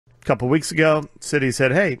couple of weeks ago. City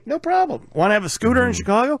said, hey, no problem. Want to have a scooter in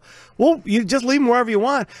Chicago? Well, you just leave them wherever you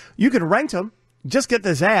want. You can rent them. Just get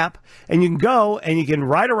this app, and you can go and you can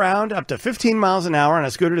ride around up to 15 miles an hour on a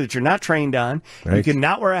scooter that you're not trained on. Right. You can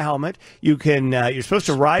not wear a helmet. You can. You're supposed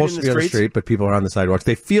to ride in the streets. On the street, but people are on the sidewalks.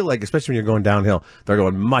 They feel like, especially when you're going downhill, they're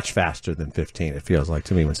going much faster than 15. It feels like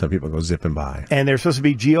to me when some people go zipping by. And they're supposed to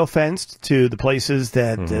be geo-fenced to the places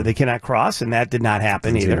that they cannot cross, and that did not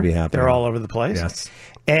happen either. They're all over the place. Yes.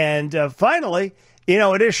 And finally,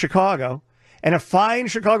 it is Chicago. And a fine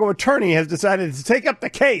Chicago attorney has decided to take up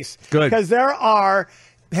the case. Good. Because there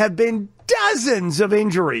have been dozens of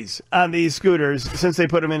injuries on these scooters since they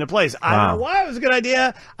put them into place. I don't know why it was a good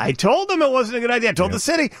idea. I told them it wasn't a good idea. I told the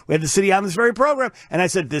city. We had the city on this very program. And I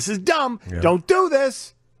said, this is dumb. Yep. Don't do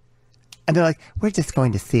this. And they're like, we're just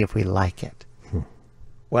going to see if we like it.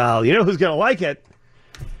 Well, you know who's going to like it?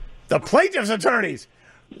 The plaintiff's attorneys.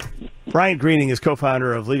 Bryant Greening is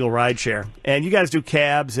co-founder of LegalRideshare, and you guys do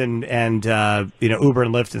cabs and Uber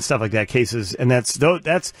and Lyft and stuff like that cases, and that's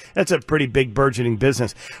a pretty big burgeoning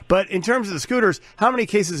business. But in terms of the scooters, how many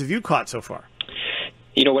cases have you caught so far?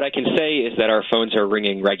 What I can say is that our phones are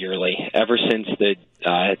ringing regularly. Ever since the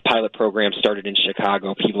pilot program started in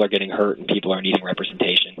Chicago, people are getting hurt and people are needing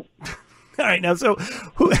representation. All right, now, so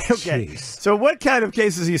what kind of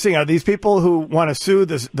cases are you seeing? Are these people who want to sue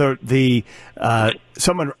the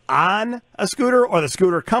someone on a scooter, or the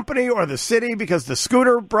scooter company, or the city because the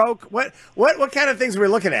scooter broke? What kind of things are we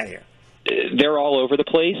looking at here? They're all over the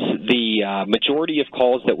place. The majority of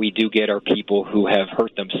calls that we do get are people who have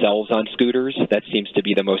hurt themselves on scooters. That seems to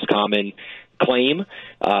be the most common claim.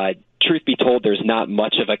 Truth be told, there's not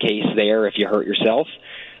much of a case there if you hurt yourself.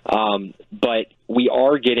 But we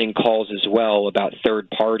are getting calls as well about third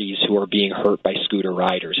parties who are being hurt by scooter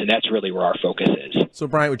riders, and that's really where our focus is. So,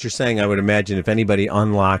 Brian, what you're saying, I would imagine if anybody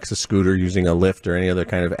unlocks a scooter using a Lyft or any other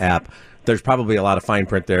kind of app, there's probably a lot of fine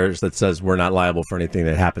print there that says we're not liable for anything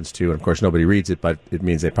that happens to you. And, of course, nobody reads it, but it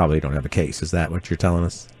means they probably don't have a case. Is that what you're telling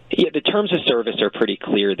us? Yeah, the terms of service are pretty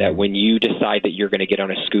clear that when you decide that you're going to get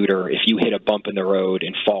on a scooter, if you hit a bump in the road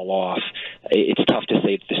and fall off, it's tough to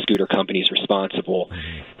say that the scooter company is responsible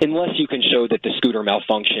unless you can show that the scooter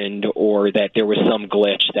malfunctioned or that there was some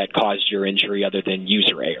glitch that caused your injury other than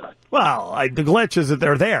user error. Well, the glitch is that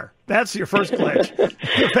they're there. That's your first glitch.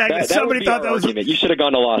 The fact that somebody thought that was argument. You should have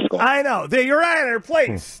gone to law school. I know. You're right in your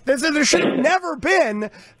place. There should have never been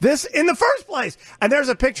this in the first place. And there's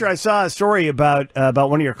a picture. I saw a story about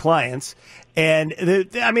one of your clients. And,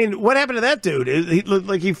 what happened to that dude? He looked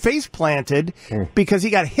like he face planted because he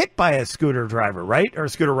got hit by a scooter driver, right? Or a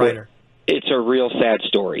scooter rider. It's a real sad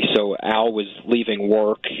story. So Al was leaving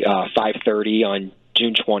work 5:30 on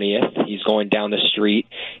June 20th. He's going down the street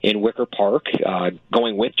in Wicker Park,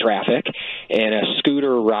 going with traffic, and a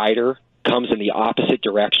scooter rider comes in the opposite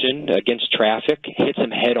direction against traffic, hits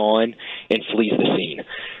him head on, and flees the scene.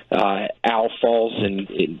 Al falls,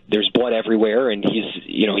 and there's blood everywhere, and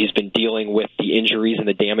he's been dealing with the injuries and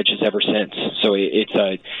the damages ever since. So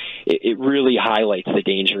it really highlights the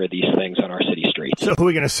danger of these things on our city streets. So who are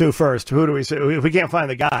we going to sue first? Who do we sue? If we can't find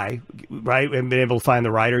the guy, right? We haven't been able to find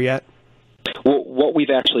the rider yet? Well, what we've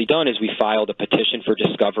actually done is we filed a petition for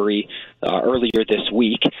discovery earlier this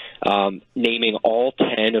week, naming all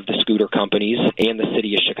 10 of the scooter companies and the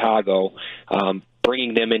city of Chicago,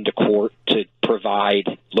 bringing them into court to provide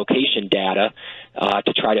location data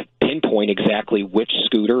to try to pinpoint exactly which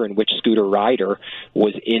scooter and which scooter rider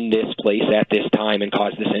was in this place at this time and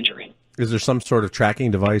caused this injury. Is there some sort of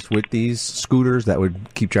tracking device with these scooters that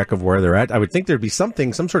would keep track of where they're at? I would think there'd be some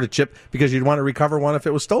sort of chip, because you'd want to recover one if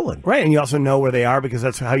it was stolen. Right, and you also know where they are because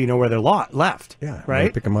that's how you know where they're left. Yeah,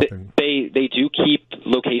 right? Pick them up. They do keep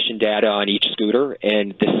location data on each scooter,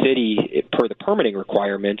 and the city, per the permitting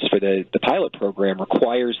requirements for the pilot program,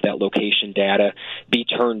 requires that location data be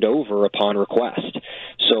turned over upon request.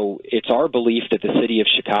 So it's our belief that the city of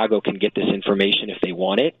Chicago can get this information if they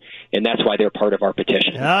want it, and that's why they're part of our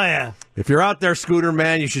petition. Oh, yeah. If you're out there, scooter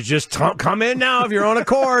man, you should just come in now of your own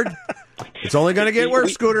accord. It's only going to get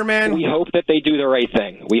worse, scooter man. We hope that they do the right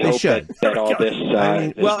thing. We hope that all this,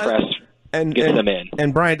 press gets them in.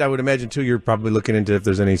 And Bryant, I would imagine, too, you're probably looking into if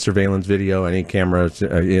there's any surveillance video, any cameras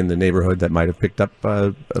in the neighborhood that might have picked up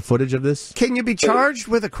footage of this. Can you be charged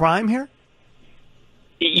with a crime here?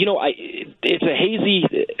 It's a hazy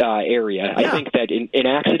area. Yeah. I think that an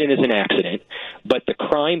accident is an accident, but the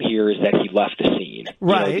crime here is that he left the scene.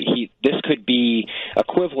 Right. This could be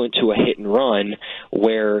equivalent to a hit and run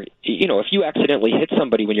where, if you accidentally hit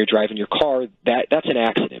somebody when you're driving your car, that's an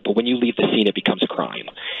accident. But when you leave the scene, it becomes a crime.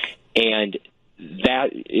 And that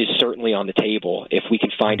is certainly on the table. If we can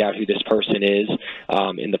find out who this person is,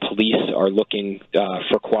 and the police are looking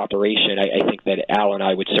for cooperation, I think that Al and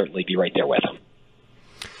I would certainly be right there with them.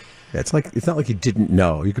 Yeah, it's not like you didn't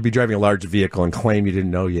know. You could be driving a large vehicle and claim you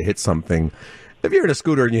didn't know you hit something. If you're in a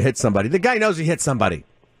scooter and you hit somebody, the guy knows you hit somebody.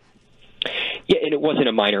 Yeah, and it wasn't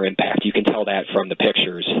a minor impact. You can tell that from the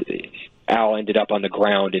pictures. Al ended up on the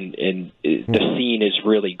ground, and the scene is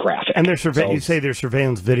really graphic. And you say there's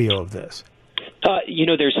surveillance video of this.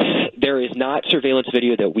 There is not surveillance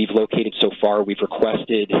video that we've located so far. We've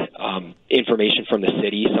requested information from the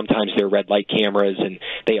city. Sometimes they're red light cameras, and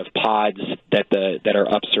they have pods that are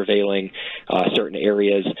up surveilling certain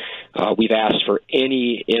areas. We've asked for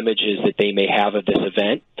any images that they may have of this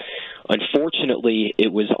event. Unfortunately,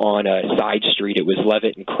 it was on a side street. It was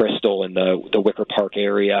Levitt and Crystal in the Wicker Park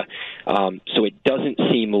area. So it doesn't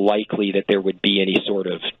seem likely that there would be any sort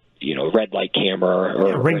of red light camera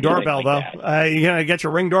or ring doorbell, like though. You gotta get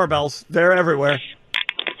your ring doorbells. They're everywhere.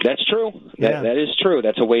 That's true. That is true.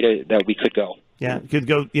 That's a way that we could go. Yeah, you could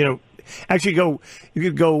go. You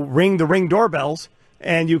could go ring the ring doorbells,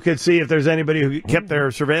 and you could see if there's anybody who kept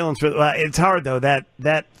their surveillance. It's hard though.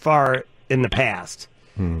 That far in the past.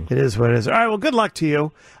 It is what it is. All right. Well, good luck to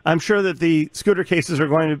you. I'm sure that the scooter cases are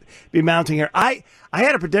going to be mounting here. I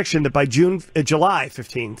had a prediction that by July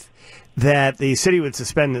 15th, that the city would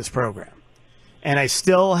suspend this program, and I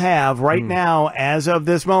still have right now, as of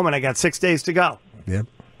this moment, I got 6 days to go. Yep.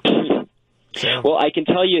 So. Well, I can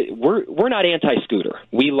tell you, we're not anti-scooter.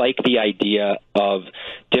 We like the idea of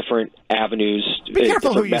different avenues. Be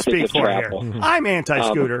careful who you speak for here. I'm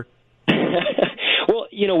anti-scooter. Well,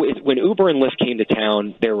 when Uber and Lyft came to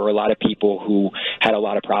town, there were a lot of people who had a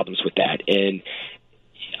lot of problems with that. And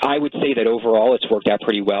I would say that overall it's worked out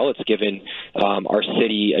pretty well. It's given our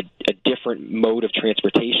city a different mode of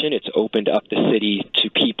transportation. It's opened up the city to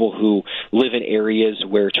people who live in areas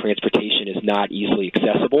where transportation is not easily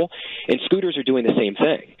accessible. And scooters are doing the same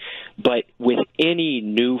thing. But with any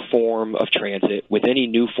new form of transit, with any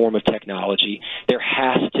new form of technology, there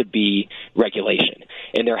has to be regulation.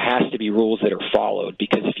 And there has to be rules that are followed.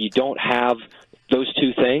 Because if you don't have those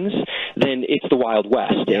two things, then it's the Wild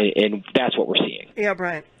West, and that's what we're seeing. Yeah,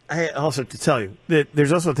 Brian, I also have to tell you that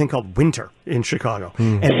there's also a thing called winter in Chicago,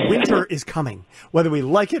 and winter is coming, whether we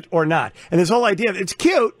like it or not. And this whole idea, it's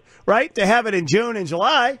cute, right, to have it in June and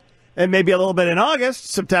July, and maybe a little bit in August,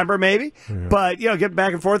 September maybe, but, get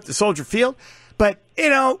back and forth to Soldier Field. But,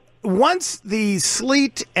 once the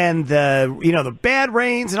sleet and the bad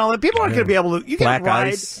rains and all that, people aren't going to be able to. You can ride,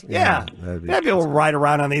 ice. Yeah, be able to ride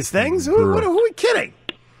around on these things. Who are we kidding?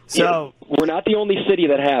 So we're not the only city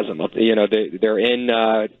that has them. They're in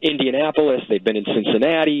Indianapolis. They've been in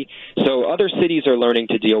Cincinnati. So other cities are learning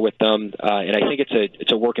to deal with them, and I think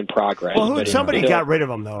it's a work in progress. Well, somebody got rid of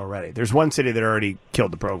them though already. There's one city that already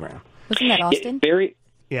killed the program. Wasn't that Austin?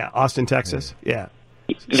 Austin, Texas. Yeah.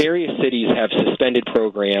 Various cities have suspended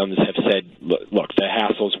programs, have said, look, the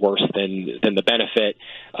hassle's worse than the benefit.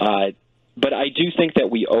 But I do think that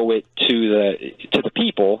we owe it to the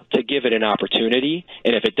people to give it an opportunity,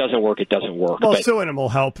 and if it doesn't work, it doesn't work. Well, suing them will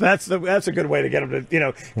help. That's a good way to get them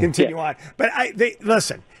to continue on. But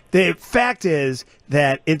listen. The fact is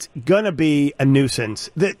that it's going to be a nuisance.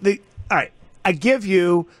 All right, I give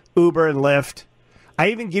you Uber and Lyft. I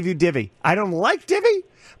even give you Divvy. I don't like Divvy.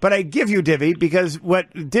 But I give you Divvy because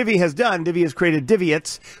what Divvy has done, Divvy has created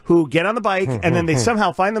Divvyates who get on the bike and then they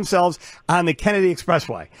somehow find themselves on the Kennedy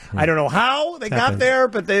Expressway. I don't know how they got there,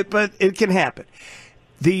 but it can happen.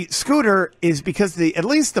 The scooter is because at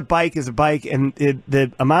least the bike is a bike, and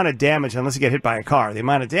the amount of damage, unless you get hit by a car, the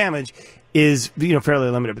amount of damage is fairly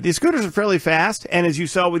limited. But these scooters are fairly fast, and as you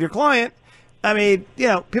saw with your client, I mean,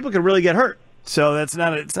 people can really get hurt. So it's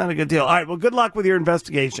not a good deal. All right. Well, good luck with your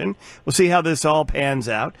investigation. We'll see how this all pans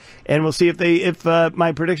out, and we'll see if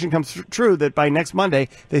my prediction comes true that by next Monday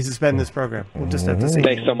they suspend this program. We'll just have to see.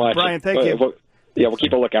 Thanks so much, Brian. Thank you. We'll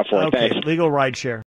keep a lookout for it. Okay. Thanks. Legal Rideshare.